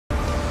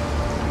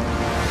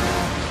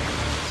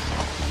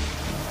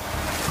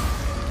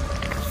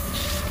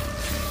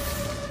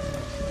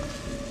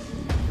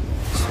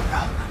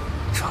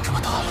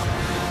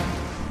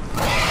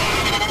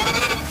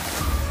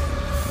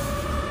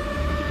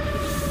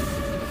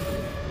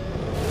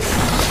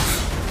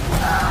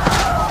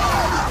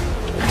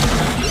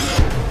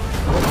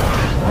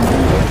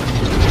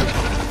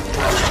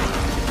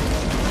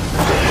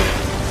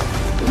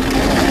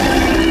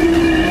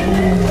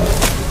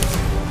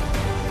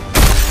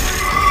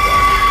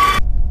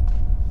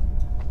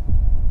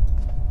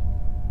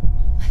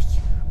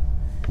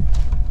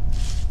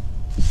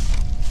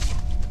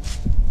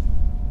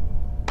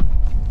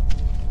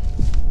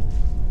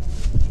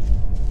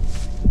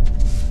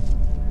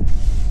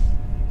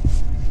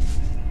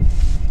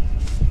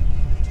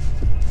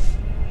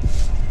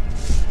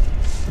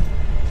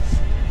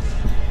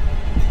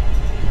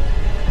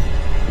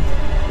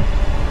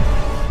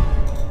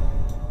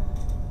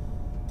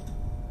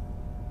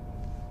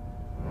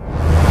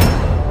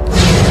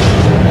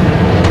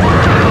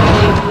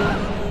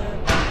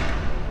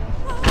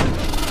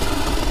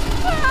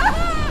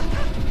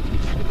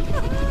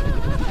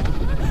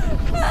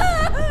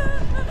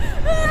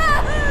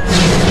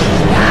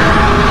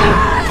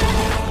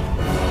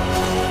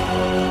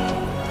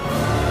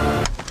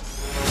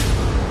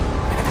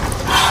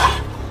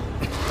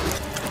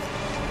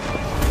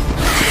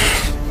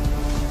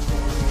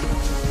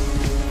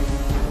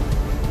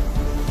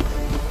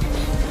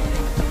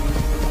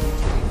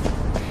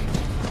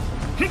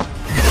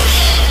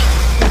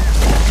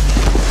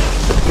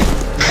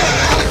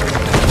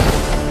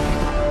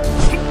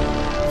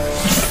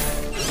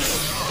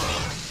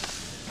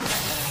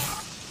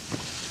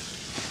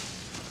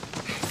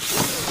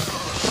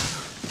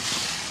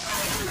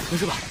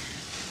了，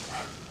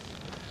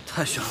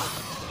太悬了，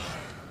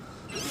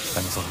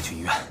赶紧送他去医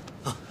院。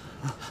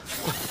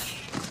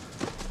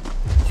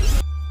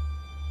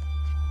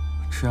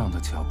这样的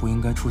脚不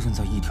应该出现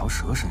在一条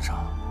蛇身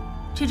上。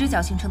这只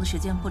脚形成的时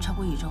间不超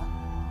过1周。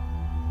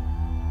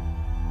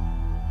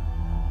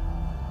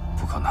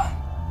不可能。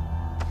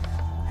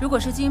如果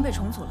是基因被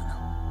重组了呢？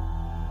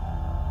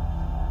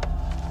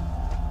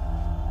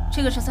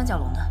这个是三角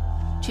龙的，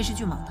这是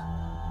巨蟒的。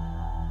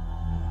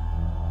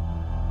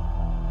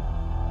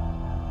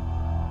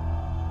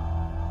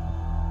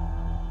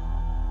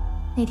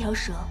那条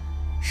蛇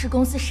是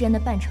公司实验的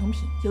半成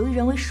品，由于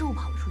人为失误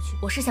跑了出去。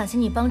我是想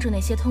请你帮助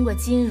那些通过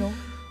基因融。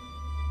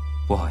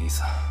不好意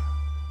思，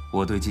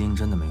我对基因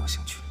真的没有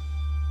兴趣。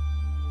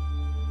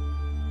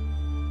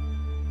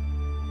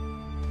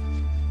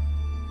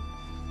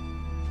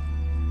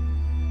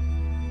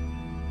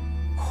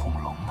恐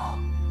龙吗？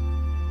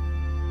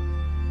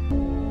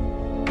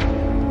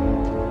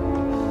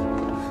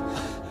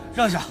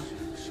让一下。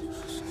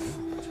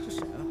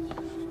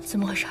怎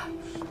么回事？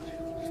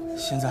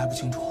现在还不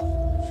清楚。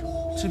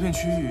这片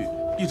区域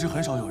一直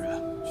很少有人，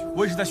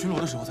我也是在巡逻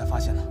的时候才发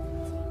现的。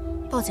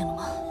报警了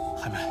吗？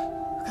还没。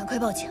赶快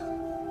报警。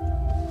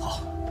好。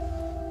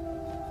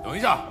等一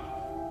下。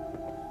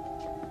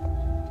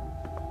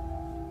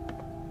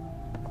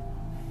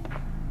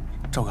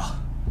赵哥，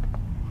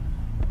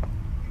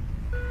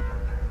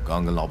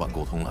刚跟老板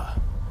沟通了，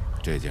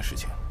这件事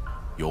情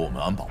由我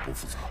们安保部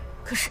负责。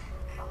可是，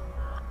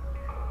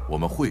我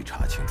们会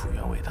查清楚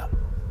原委的。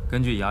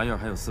根据牙印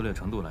还有撕裂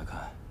程度来看，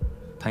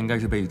它应该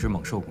是被一只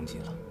猛兽攻击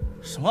了。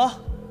什么？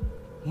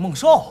猛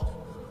兽？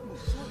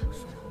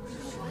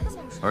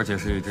而且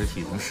是一只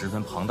体型十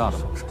分庞大的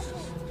猛兽。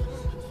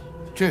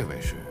这位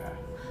是？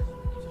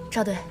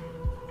赵队，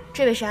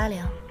这位是阿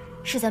良，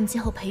是咱们今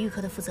后培育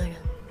科的负责人。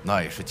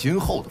那也是今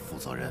后的负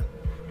责人。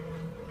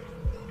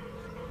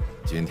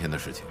今天的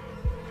事情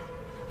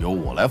由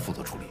我来负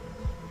责处理。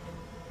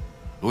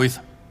路易斯，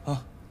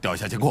调一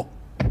下监控。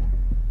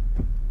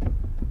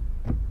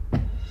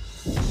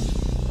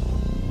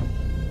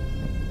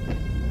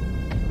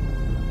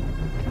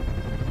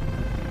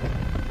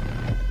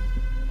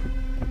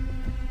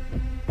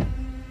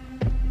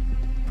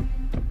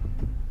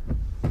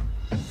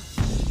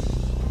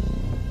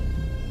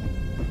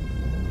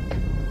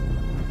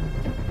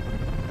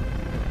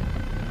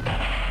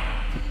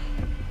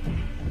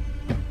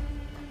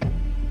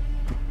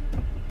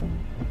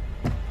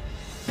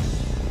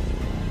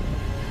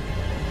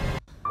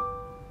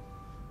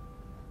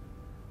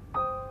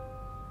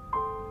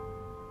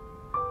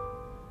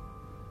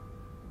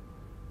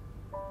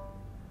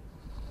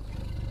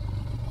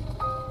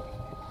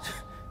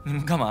你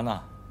们干嘛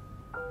呢？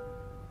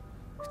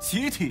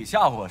集体吓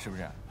唬我是不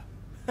是？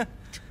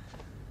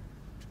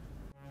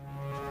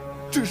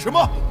这是什么？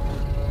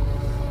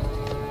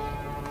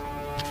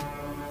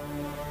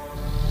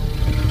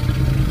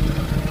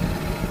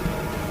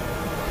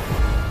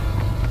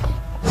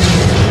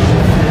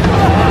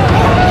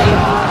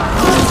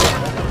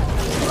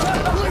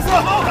路易斯，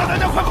大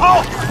家快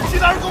跑！其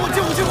他人跟我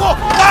进屋，进屋，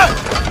来！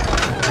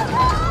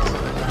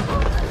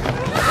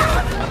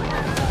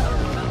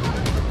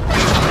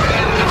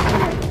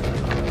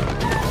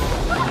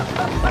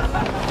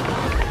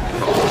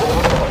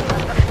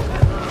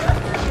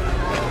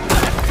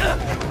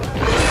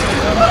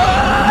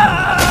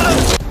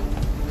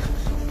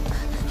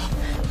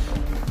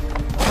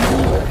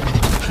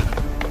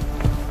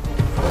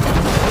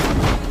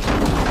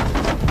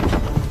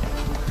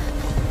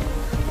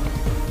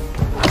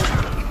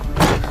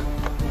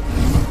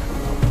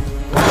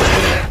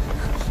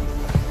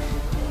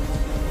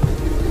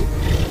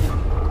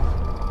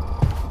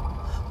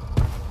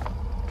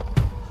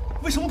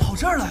为什么跑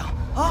这儿来啊？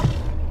啊！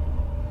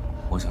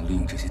我想利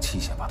用这些器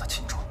械把它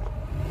擒住。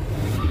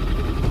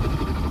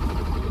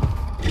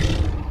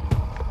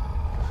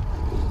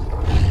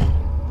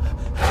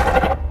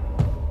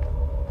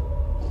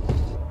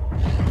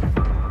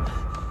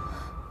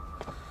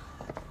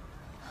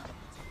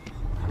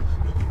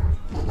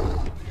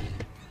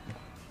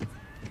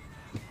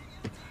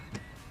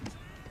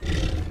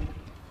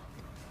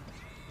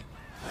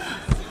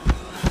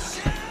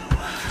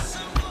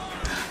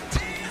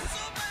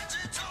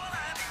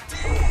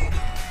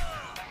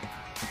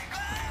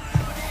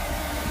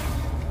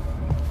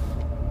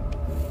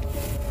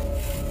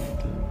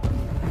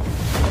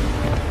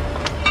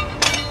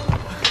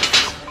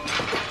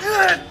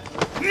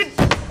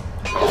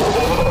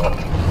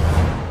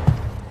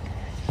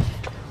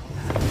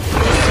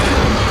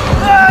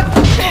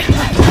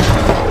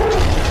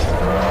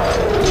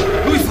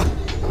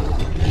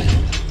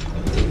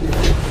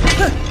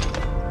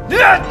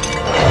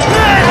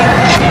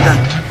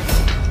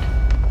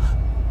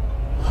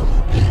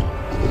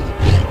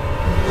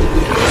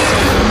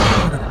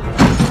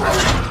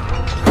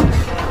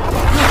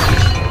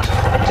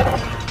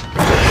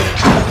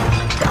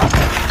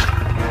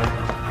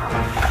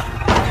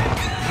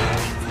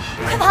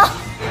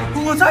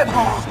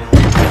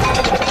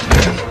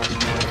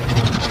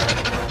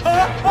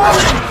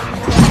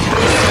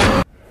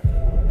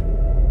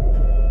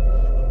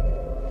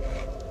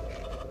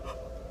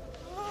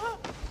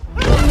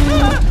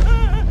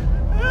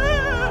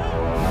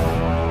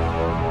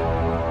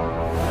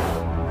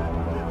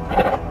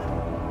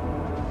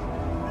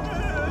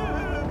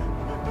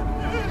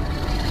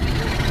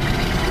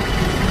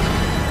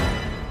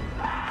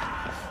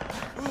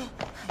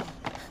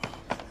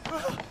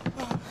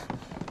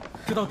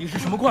这到底是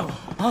什么怪物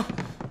啊？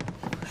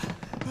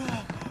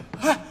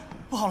哎，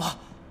不好了，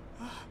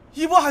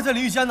一波还在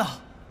淋浴间呢。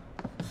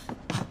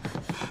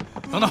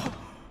等等，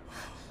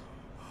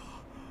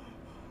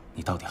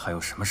你到底还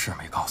有什么事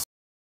没告诉我？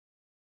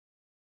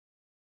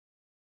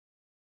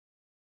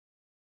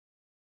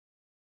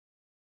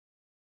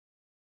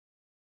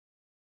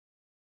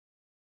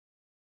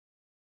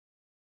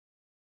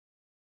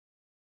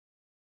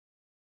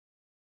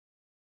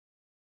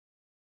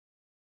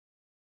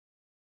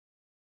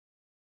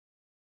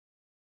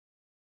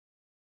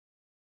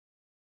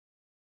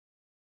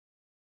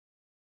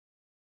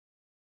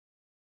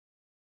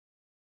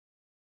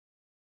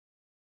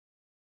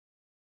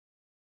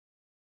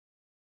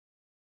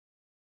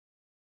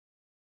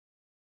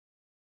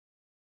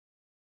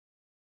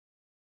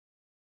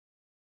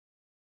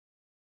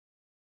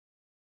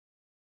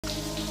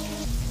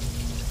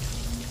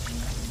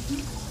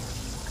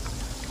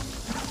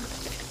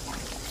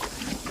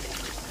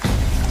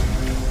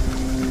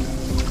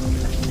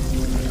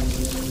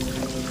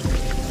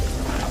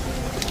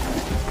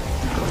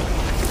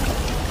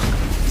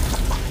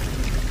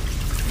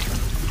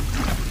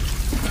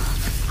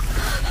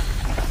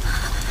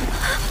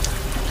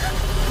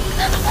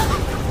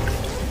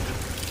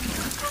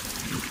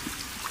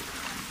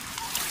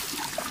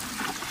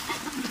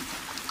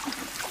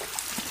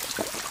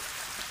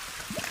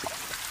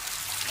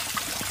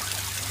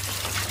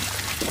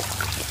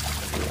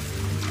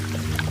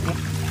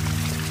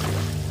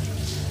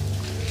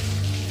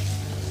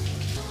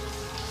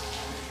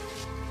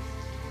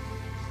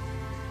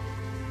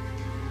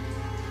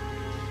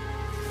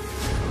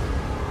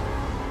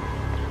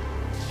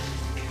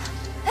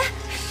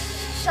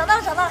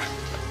找到了！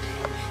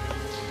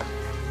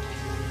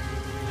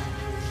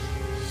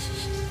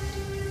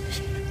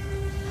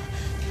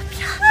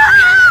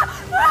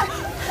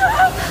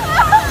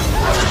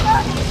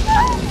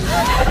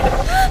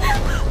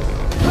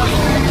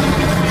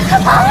快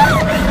跑！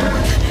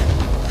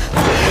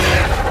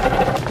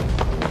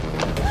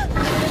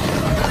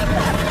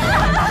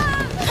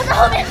他在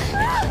后面。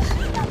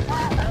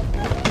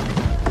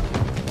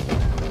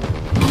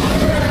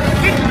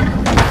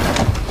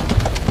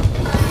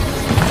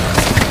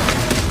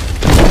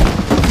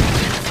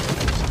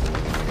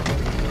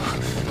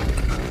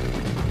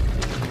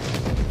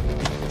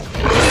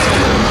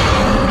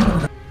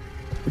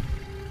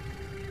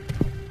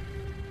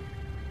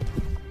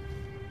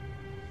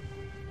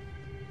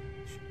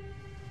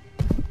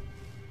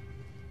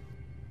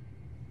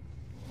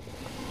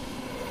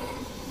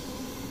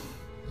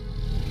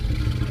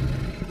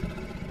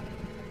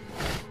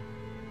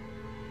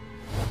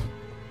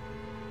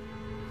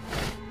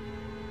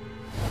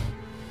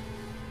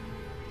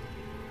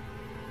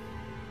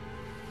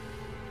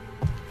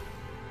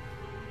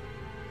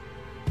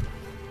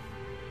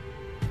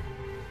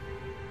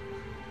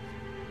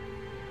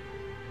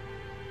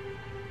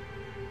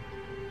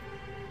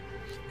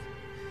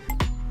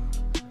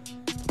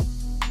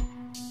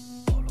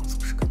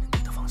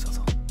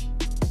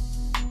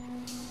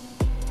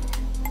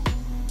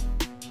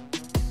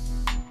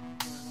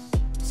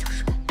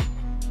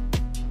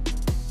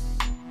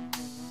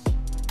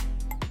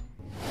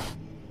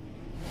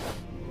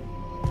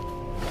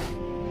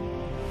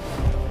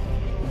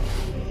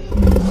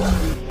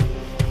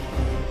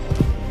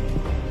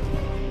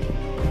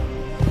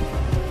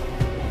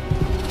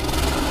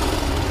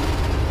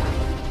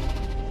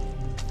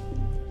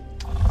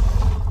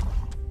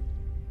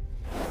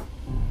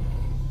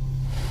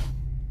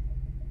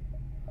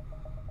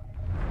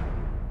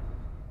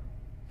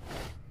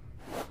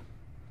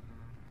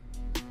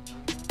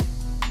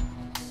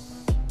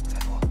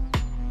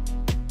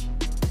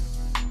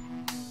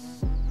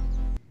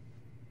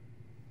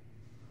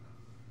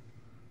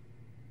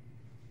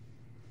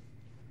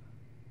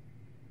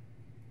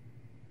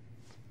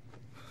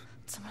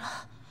 怎么了？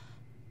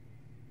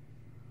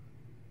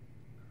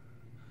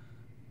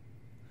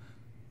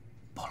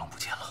暴龙不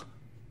见了。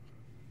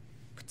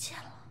不见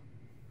了？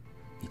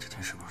你之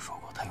前是不是说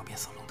过它有变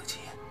色龙的基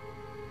因？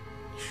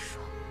你是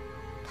说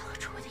它和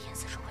周围的颜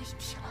色融为一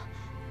体了？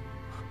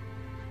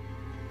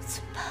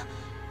怎么办？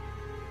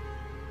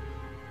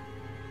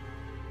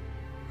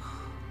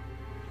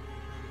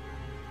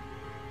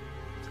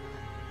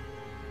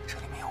这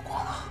里没有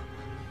光啊。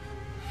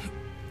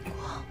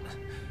光。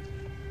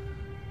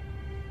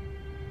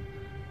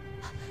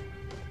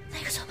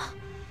 那个什么，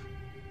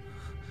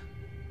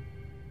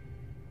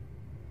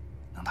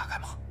能打开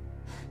吗？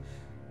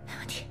没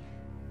问题。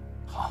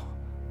好，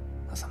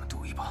那咱们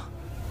赌一把。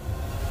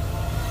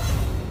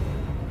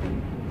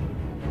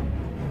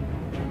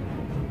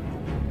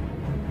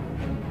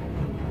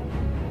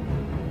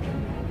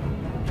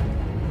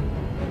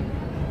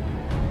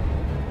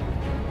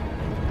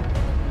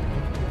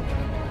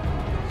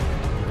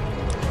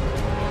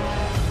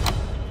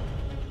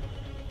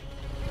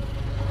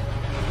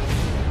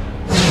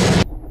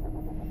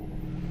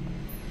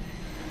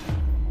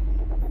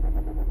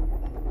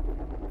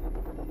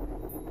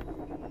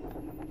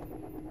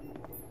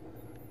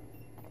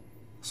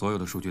所有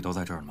的数据都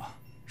在这儿了吗？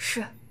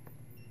是，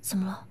怎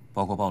么了？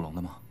包括暴龙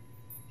的吗？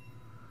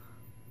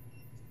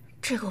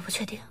这个我不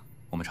确定。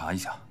我们查一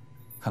下，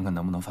看看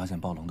能不能发现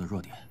暴龙的弱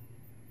点。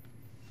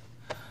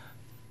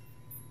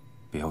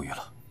别犹豫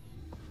了。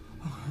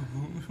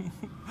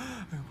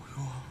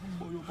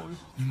保佑！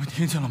你们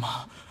听见了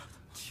吗？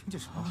听见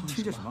什么？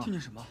听见什么？听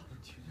见什么？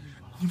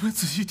你们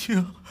仔细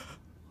听。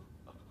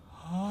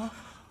啊！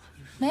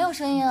没有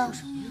声音啊！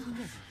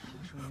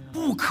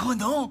不可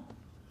能！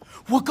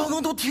我刚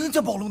刚都听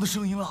见暴龙的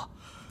声音了。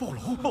暴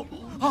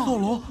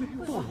龙，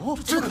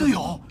真的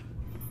有！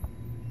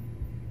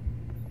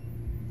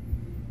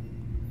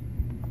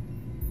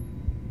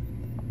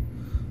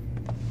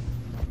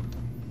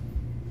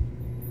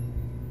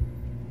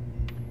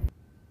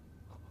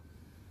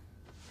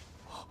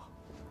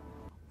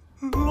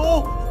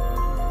龙！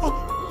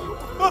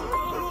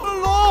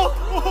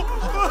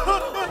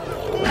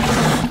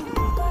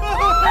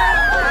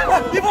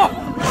一波！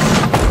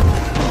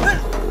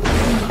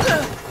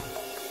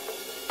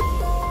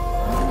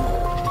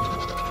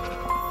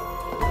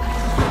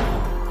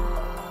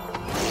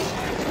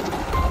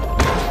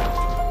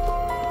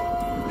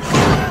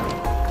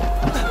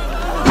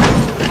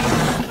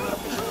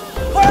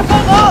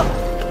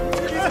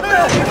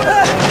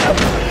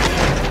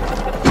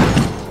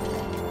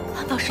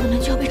安保室的门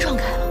就要被撞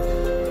开了。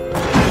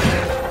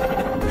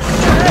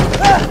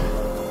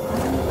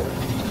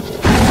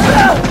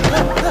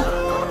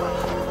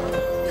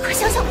你快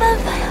想想办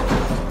法呀！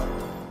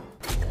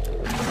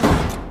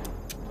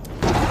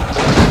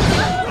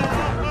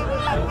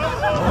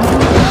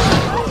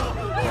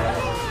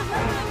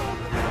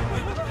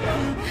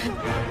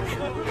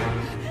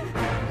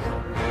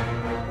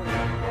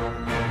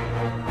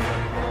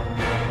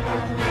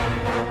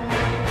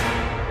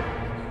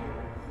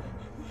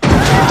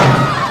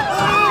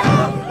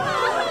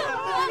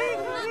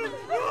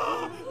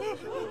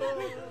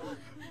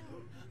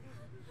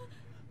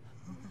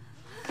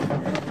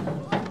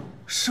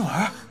诗文，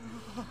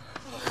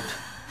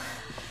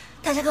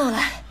大家跟我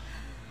来。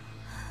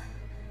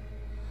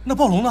那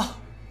暴龙呢？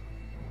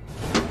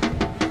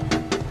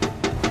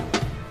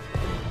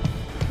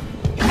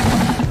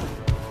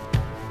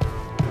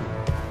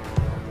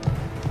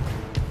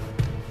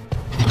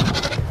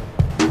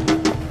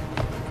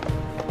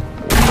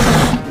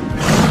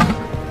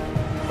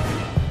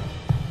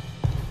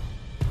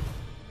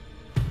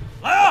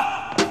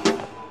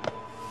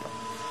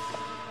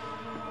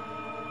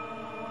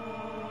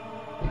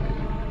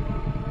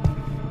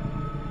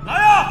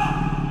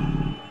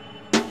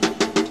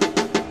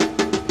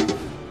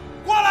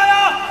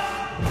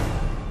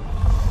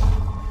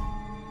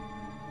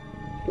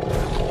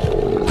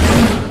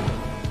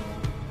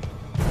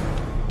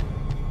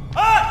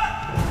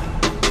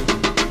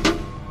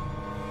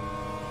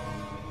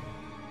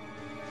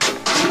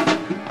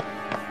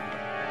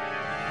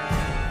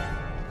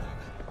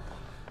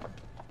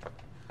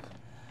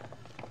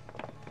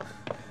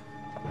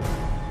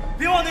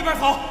别往那边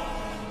走，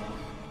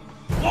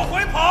往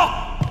回跑！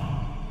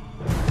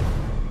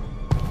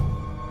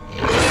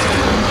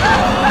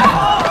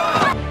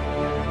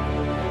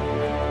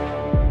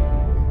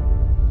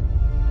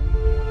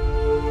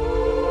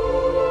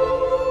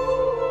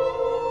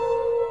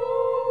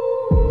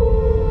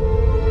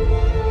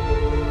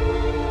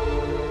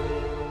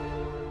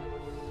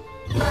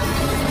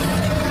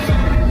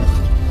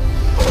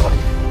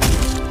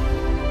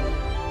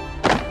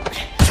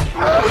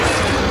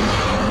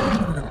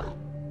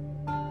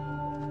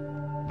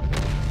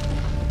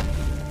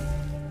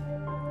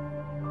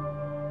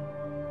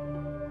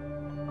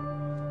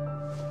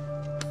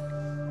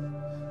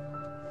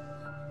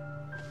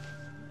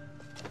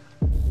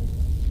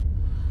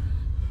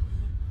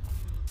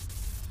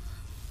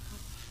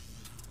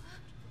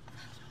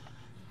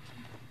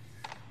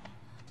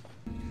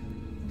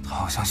他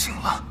好像醒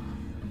了。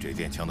这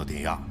电枪的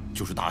电压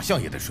就是大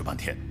象也得睡半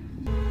天。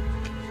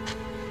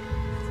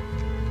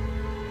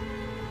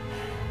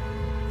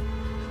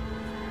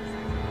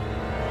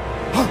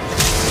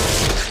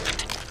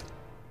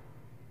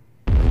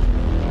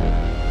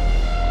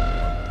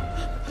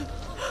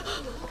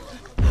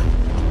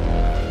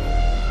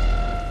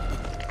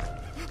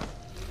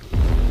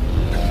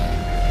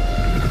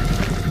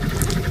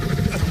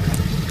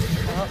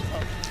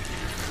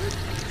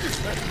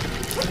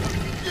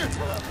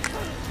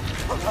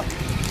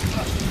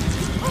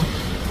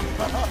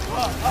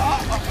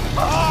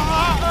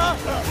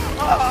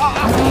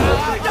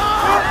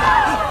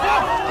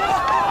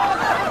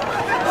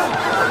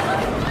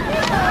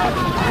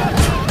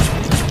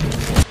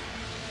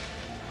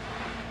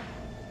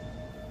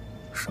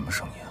什么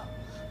声音啊？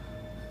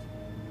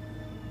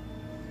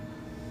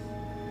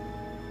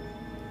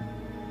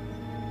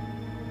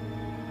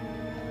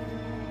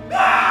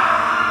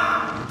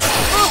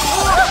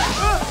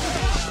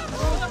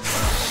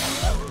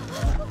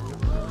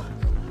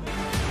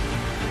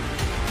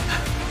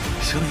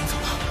蛇已经走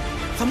了，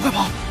咱们快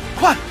跑，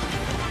快！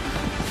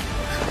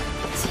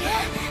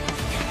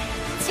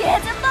姐，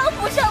再帮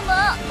扶上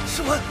忙！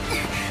诗文，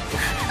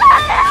哎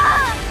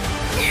呀！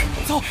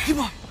走，一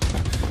波。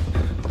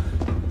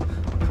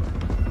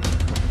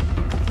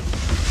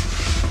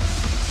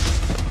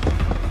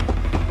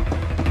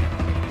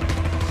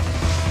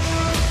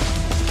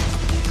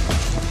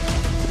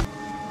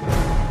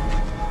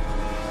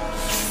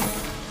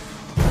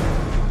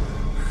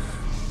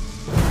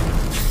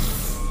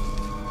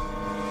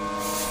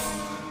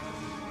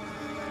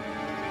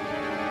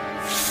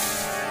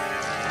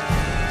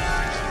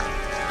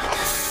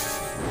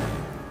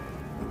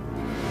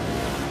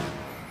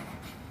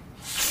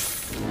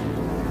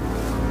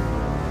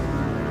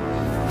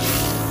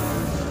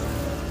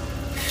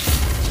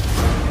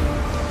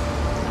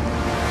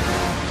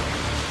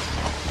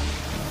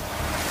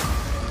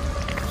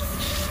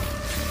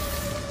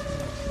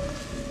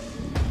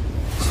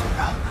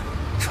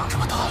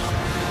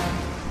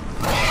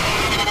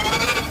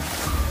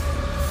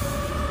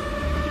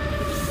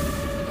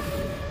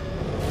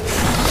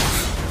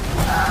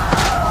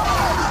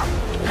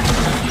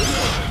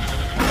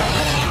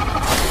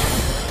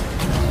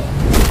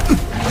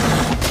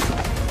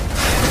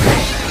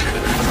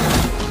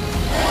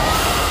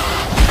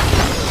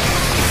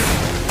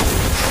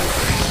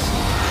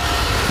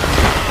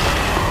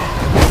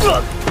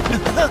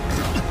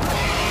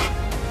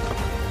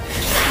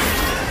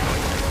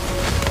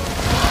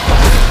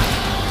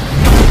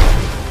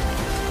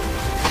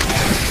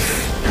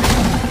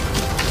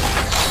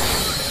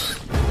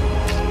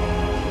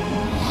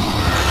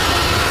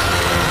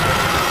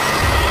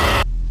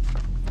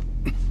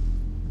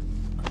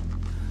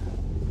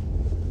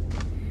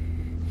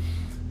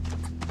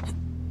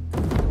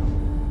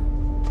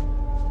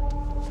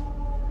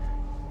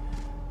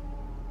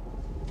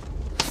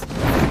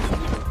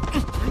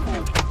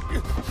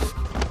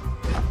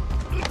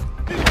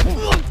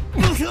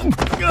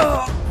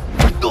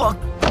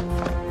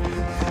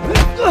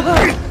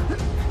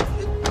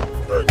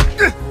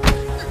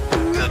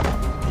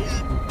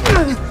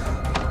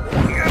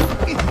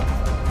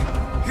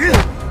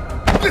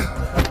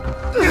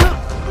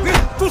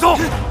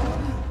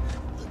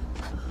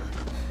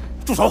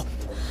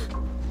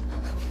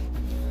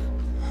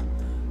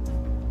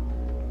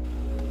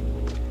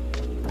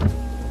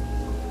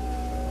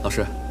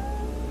师，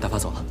大发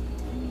走了，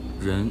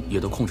人也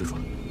都控制住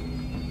了。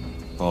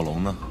暴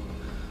龙呢？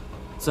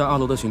在2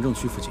楼的行政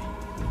区附近。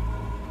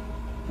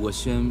我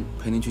先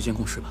陪您去监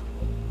控室吧。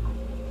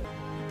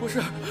不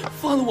是，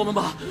放了我们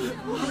吧！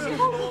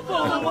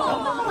放了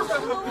我！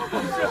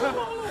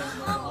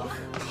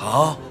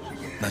好，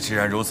那既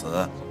然如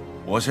此，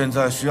我现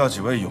在需要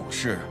几位勇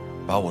士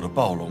把我的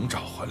暴龙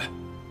找回来。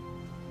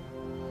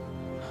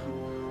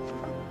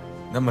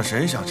那么，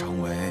谁想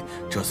成为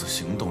这次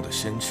行动的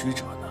先驱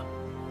者呢？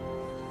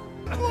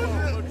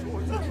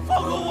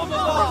放过我们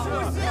吧！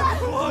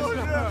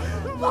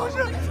博士，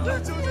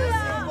求求你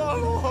放了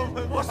我们！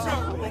博士，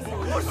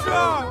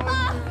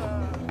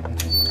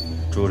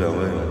祝2位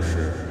勇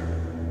士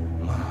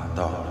马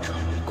到成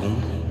功。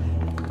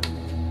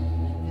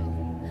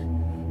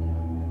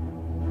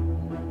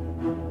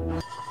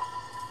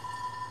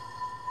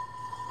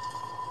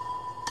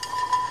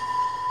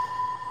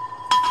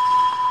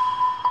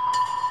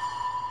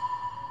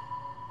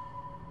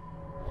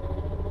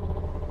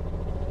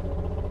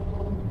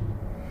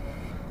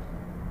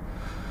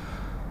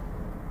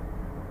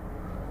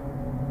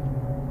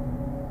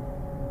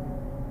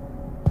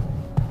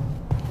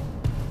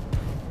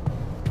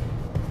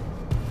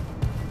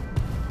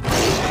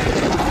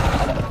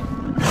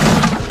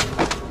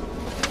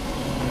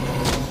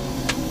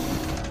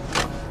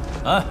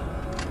哎，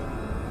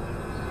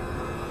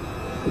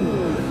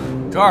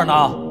这儿呢。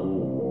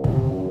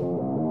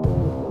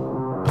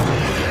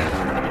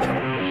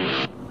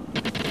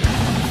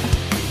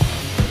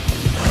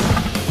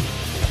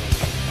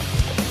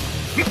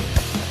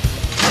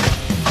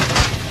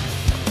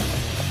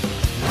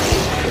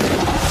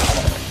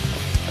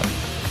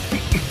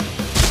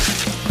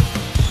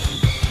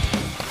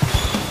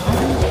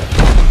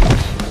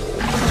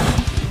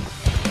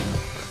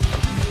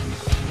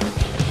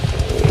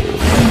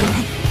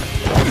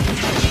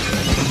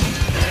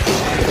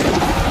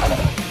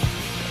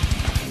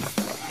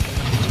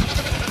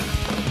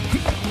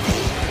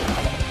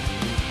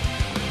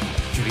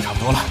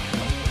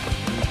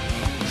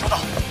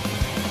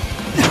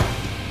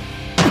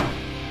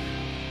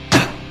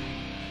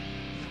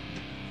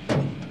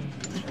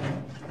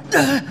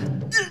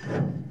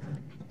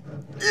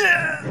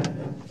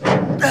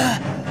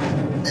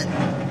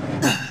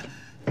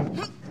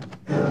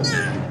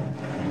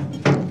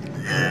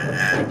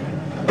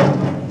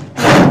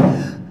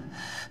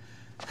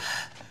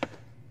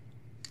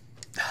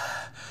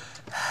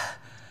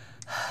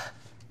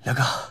梁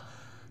哥，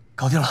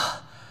搞定了，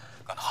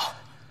干得好，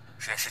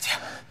实验室见。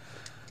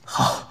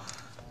好。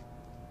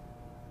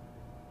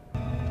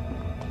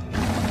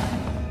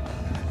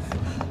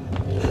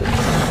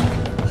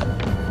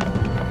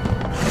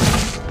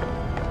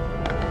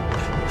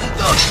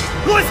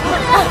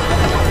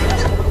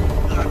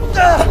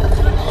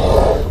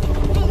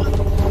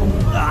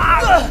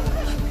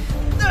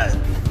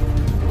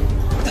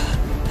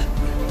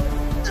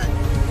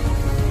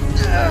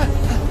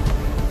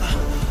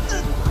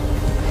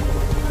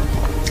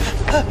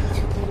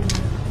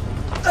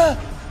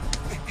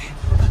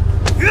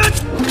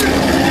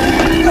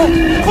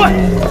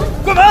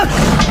关门！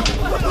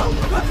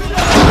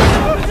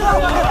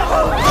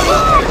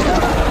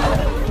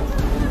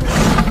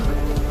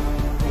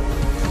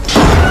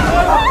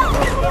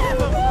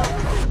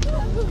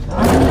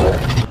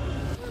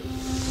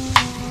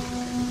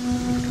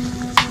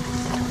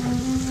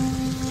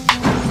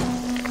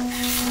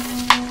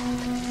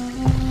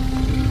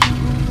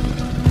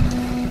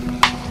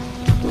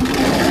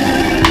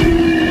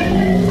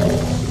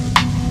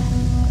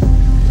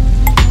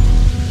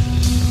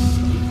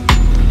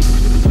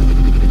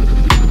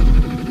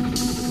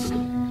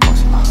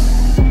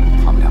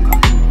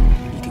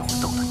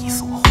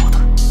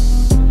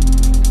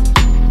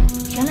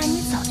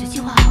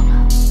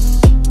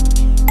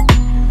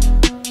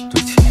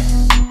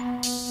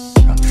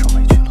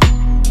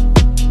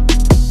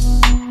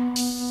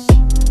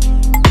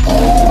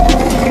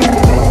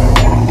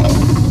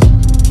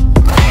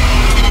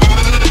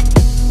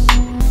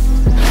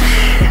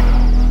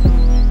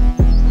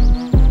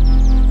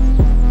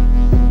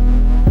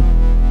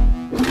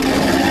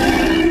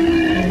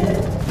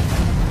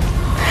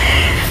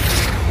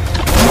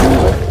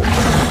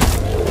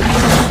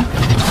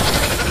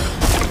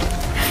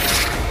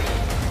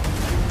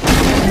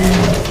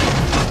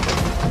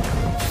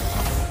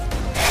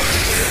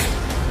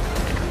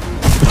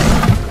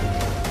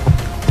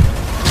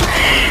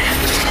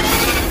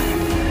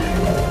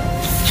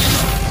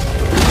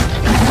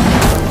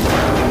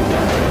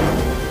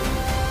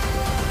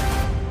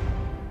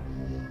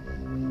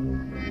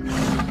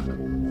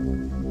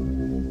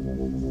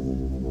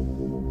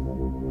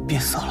别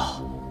死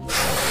了！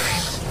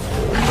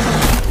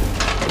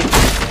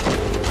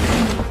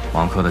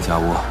王珂的家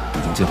窝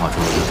已经进化出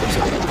了热成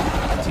像，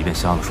即便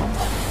瞎了双目，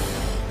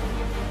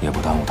也不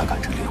耽误他赶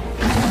制猎物。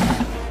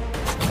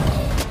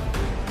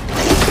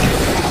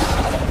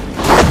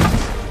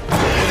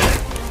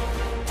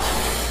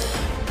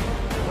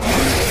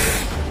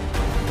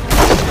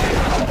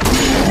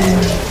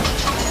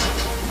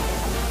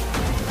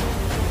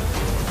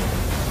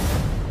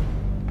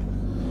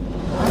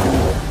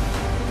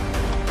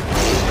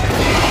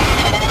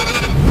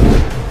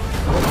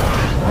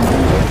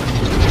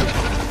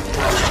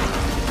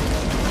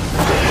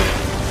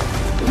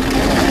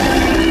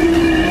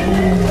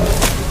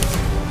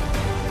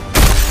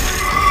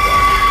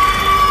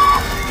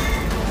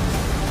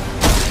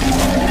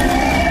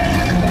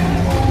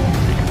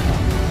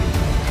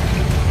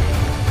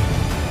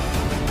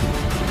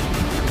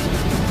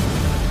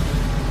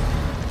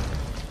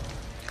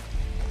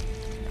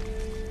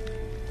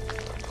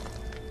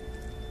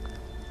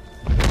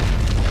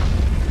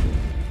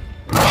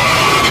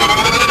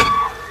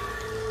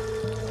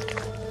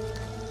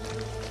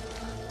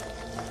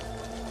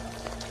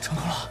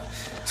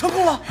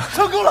了，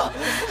成功了！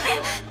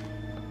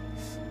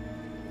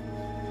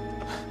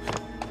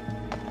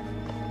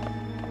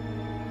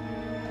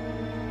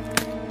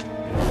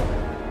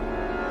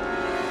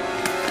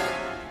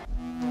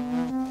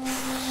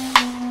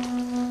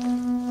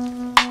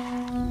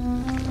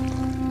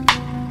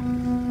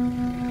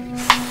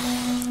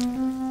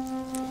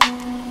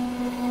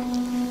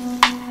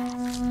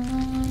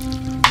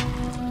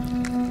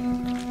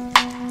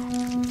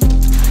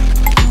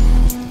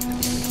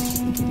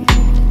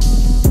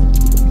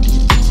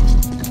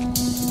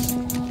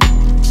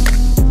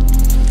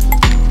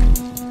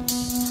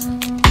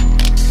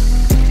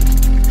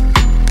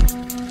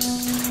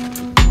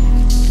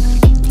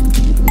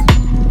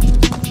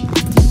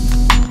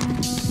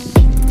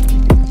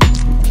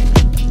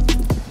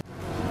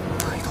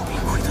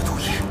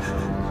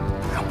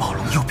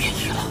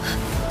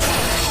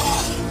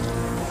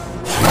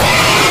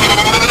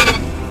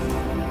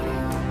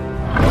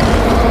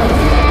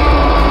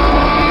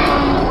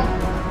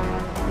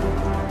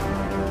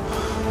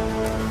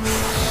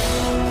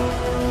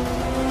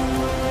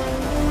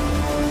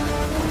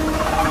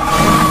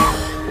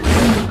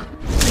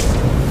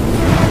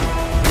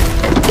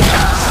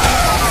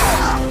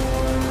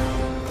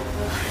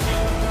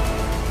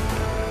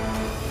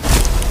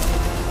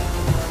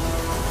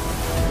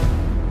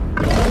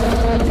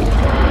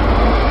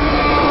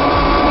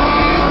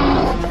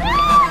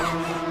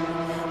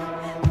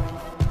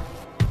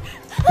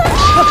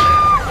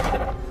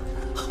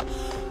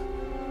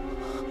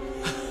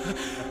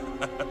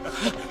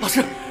老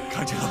师，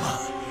看见了吗？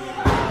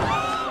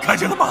看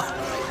见了吗？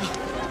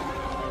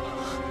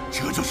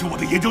这就是我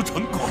的研究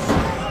成果，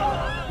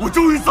我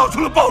终于造出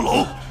了暴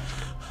龙。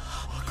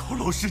恐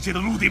龙世界的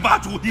陆地霸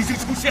主已经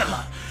出现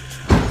了，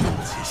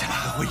接下来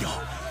还会有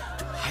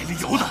海里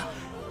游的，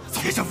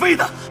天上飞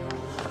的。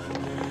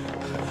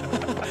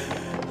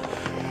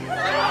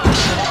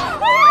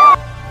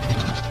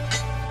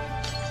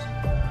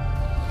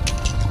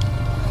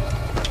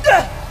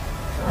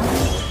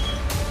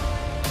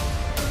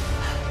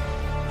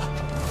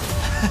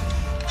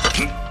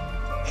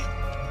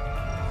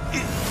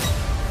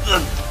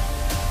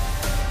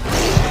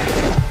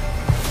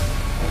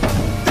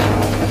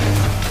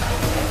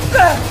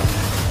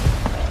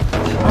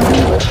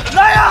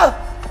来呀！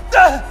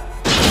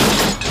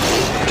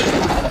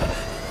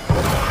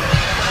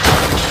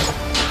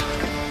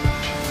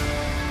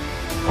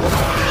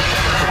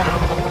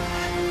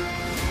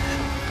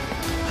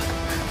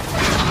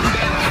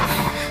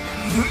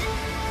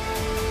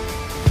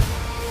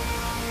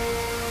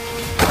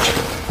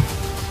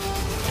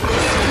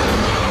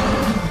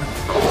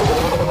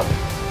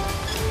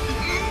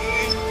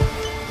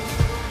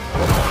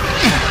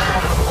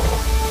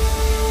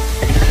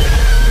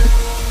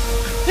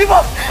你们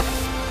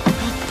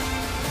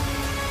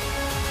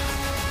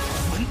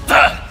混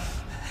蛋！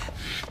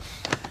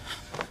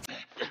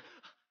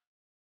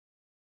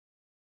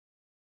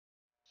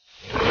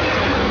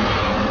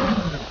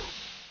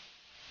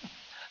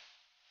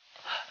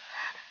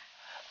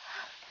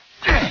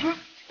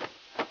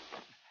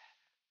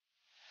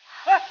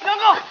哎，梁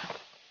哥！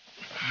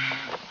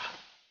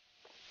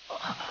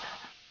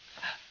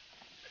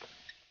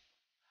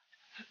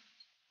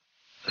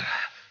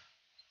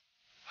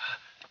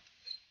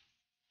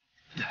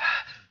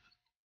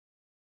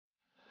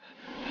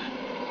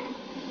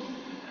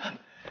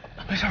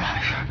没事吧？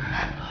没事。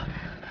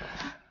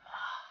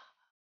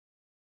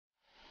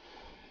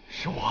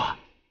是我